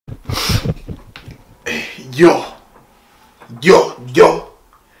Yo, yo.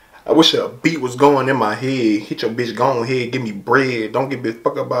 I wish a beat was going in my head. Hit your bitch, go on head, give me bread. Don't get bitch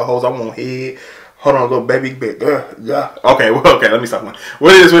fuck up by hoes, I want head. Hold on, little baby, bitch. Okay, let me stop.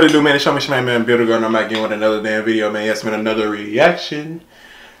 What it is, what it do, man? It's Show Me man, Builder Girl, and I'm back again with another damn video, man. Yes, man, another reaction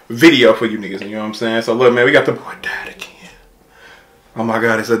video for you niggas, you know what I'm saying? So look, man, we got the boy Dad again. Oh my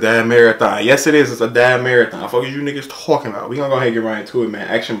God, it's a dad marathon. Yes, it is. It's a dad marathon. Fuck is you niggas talking about? We gonna go ahead and get right into it, man.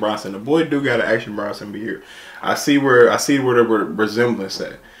 Action Bronson. The boy do got an Action Bronson be here. I see where the resemblance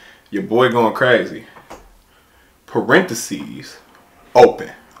at. Your boy going crazy. Parentheses.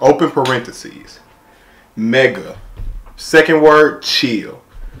 Open parentheses. Mega. Second word, chill.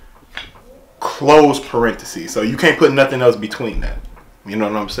 Close parentheses. So you can't put nothing else between that. You know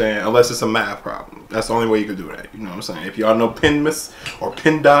what I'm saying? Unless it's a math problem. That's the only way you can do that. You know what I'm saying? If y'all know PEMDAS or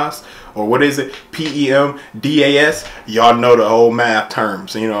PEMDAS or what is it? PEMDAS, y'all know the old math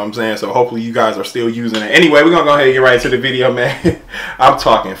terms. You know what I'm saying? So hopefully you guys are still using it. Anyway, we're going to go ahead and get right into the video, man. I'm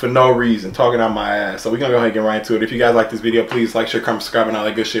talking for no reason. Talking out my ass. So we're going to go ahead and get right into it. If you guys like this video, please like, share, comment, subscribe, and all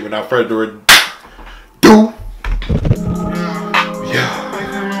that good shit. Without further ado.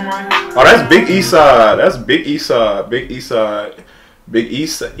 Yeah. Oh, that's Big East Side. That's Big East Side. Big East Side. Big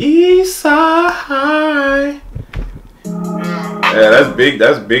East Side. Yeah, that's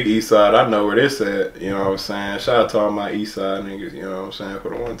big East Side. I know where this at. You know what I'm saying? Shout out to all my East Side niggas, you know what I'm saying, for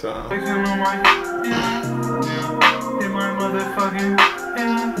the one time.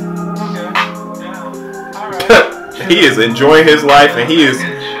 He is enjoying his life and he is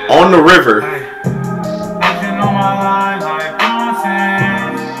on the river.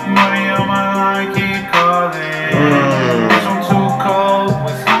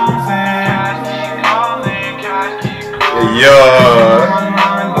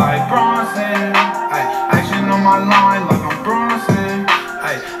 Yeah. Like Bronson. Action on my line like I'm Bronson.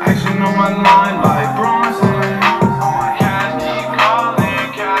 Action on my line like Bronson.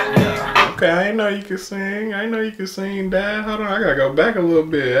 Okay, I didn't know you could sing. I didn't know you could sing, Dad. Hold on, I gotta go back a little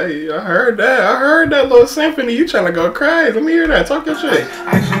bit. Hey, I heard that little symphony. You trying to go crazy? Let me hear that. Talk your shit.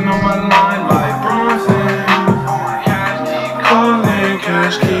 Action on my line like Bronson. Calling,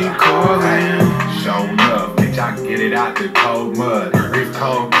 cash keep calling. Show up. I get it out the cold mud. This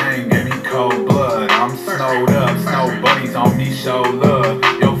cocaine gave me cold blood. I'm snowed up, snow bunnies on me, show love.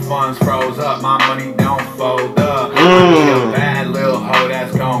 Your funds froze up, my money don't fold up. I need a bad little hoe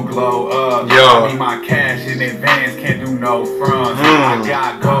that's gon' glow up. I need my cash in advance, can't do no fronts. I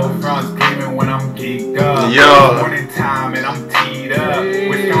got gold fronts gleaming when I'm geeked up. Morning time and I'm teed up.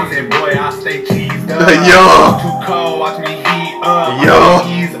 Wisconsin boy, I stay cheesed up. Too cold, watch me heat up.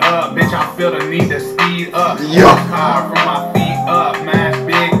 Ease up, bitch, I feel the need to speed up. Car from my feet up, mash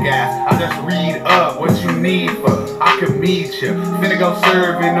big gas. I just read up what you need for. I can meet you. Finna go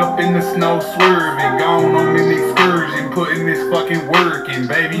serving up in the snow, swerving. Gone on an excursion, putting this fucking work in,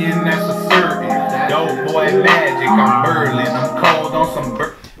 baby, and that's a certain. Dope boy magic, I'm Berlin. I'm cold on some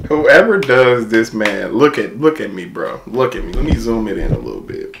Whoever does this, man, look at me, bro. Look at me. Let me zoom it in a little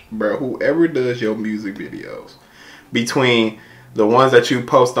bit, bro. Whoever does your music videos, between the ones that you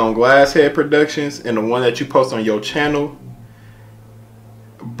post on Glasshead Productions and the one that you post on your channel,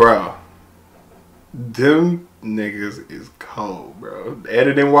 bro, them niggas is cold, bro.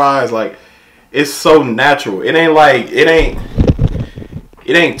 Editing wise, like, it's so natural. It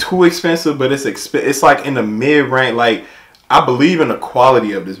ain't too expensive, but it's like in the mid range. Like, I believe in the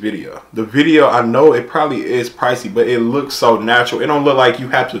quality of this video. The video, I know it probably is pricey, but it looks so natural. It don't look like you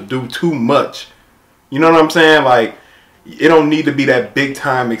have to do too much. You know what I'm saying? Like, it don't need to be that big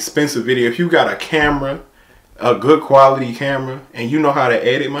time expensive video. If you got a camera, a good quality camera, and you know how to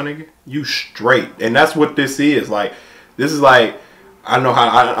edit, my nigga, you straight. And that's what this is. Like, this is like, I know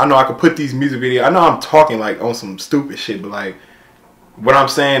I can put these music videos. I know I'm talking like on some stupid shit, but like, what I'm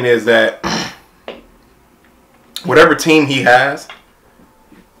saying is that whatever team he has,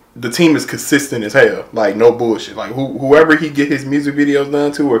 the team is consistent as hell. Like, no bullshit. Like, whoever he get his music videos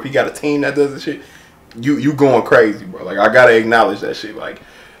done to, or if he got a team that does the shit, you going crazy, bro. Like, I gotta acknowledge that shit. Like,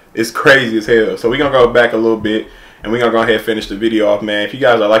 it's crazy as hell. So we gonna go back a little bit and we gonna go ahead and finish the video off, man. If you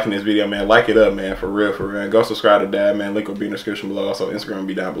guys are liking this video, man, like it up, man, for real, for real. And go subscribe to Dad, man. Link will be in the description below. Also, Instagram will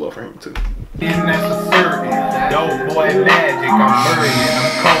be down below for him too. And that's a certain dope boy magic. I'm hurting.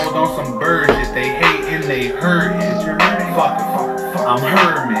 I'm cold on some birds shit. They hate and they hurting. Fuck, I'm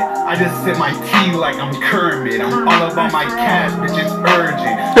hermit. I just sip my tea like I'm Kermit. I'm all about my cash, bitch, it's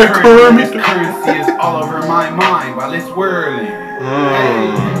urgent. Currency is all over my mind while it's whirling.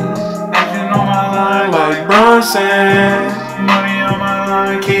 Action on my line like Bronson. Money on my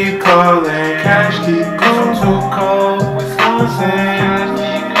line, keep calling. Cash keep calling. Too cold, Wisconsin. Cash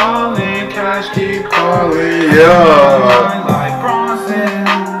keep calling. Cash keep calling. calling, yeah. Like Bronson,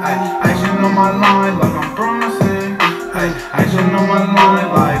 action on my line like I'm Bronson. Action on my line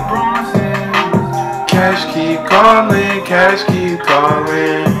like Bronson. Cash keep calling, cash keep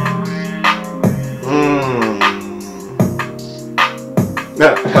calling.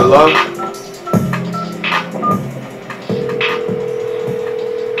 Yeah, hello?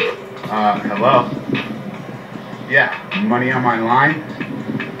 Hello? Yeah, money on my line?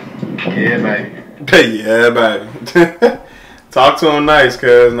 Yeah, baby. Yeah, baby. Talk to him nice,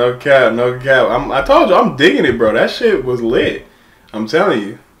 cuz. No cap, no cap. I told you, I'm digging it, bro. That shit was lit. I'm telling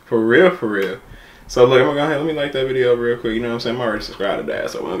you. For real, for real. So, look, I'm gonna go ahead. Let me like that video real quick. You know what I'm saying? I'm already subscribed to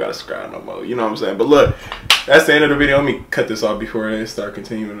that, so we don't gotta subscribe no more. You know what I'm saying? But look, that's the end of the video. Let me cut this off before I start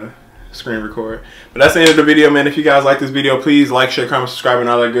continuing to screen record. But that's the end of the video, man. If you guys like this video, please like, share, comment, subscribe, and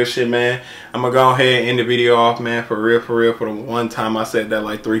all that good shit, man. I'm gonna go ahead and end the video off, man. For real, for real. For the one time I said that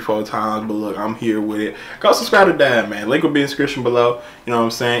like 3-4 times, but look, I'm here with it. Go subscribe to Dad, man. Link will be in the description below. You know what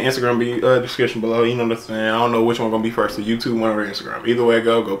I'm saying? Instagram will be in the description below. You know what I'm saying? I don't know which one gonna be first, so YouTube, one, or Instagram. Either way,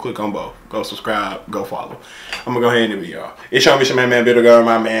 go click on both. Go subscribe, go follow. I'm gonna go ahead and end the video off. It's your mission, man. Bitter Go,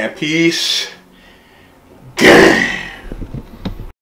 my man. Peace. Gang.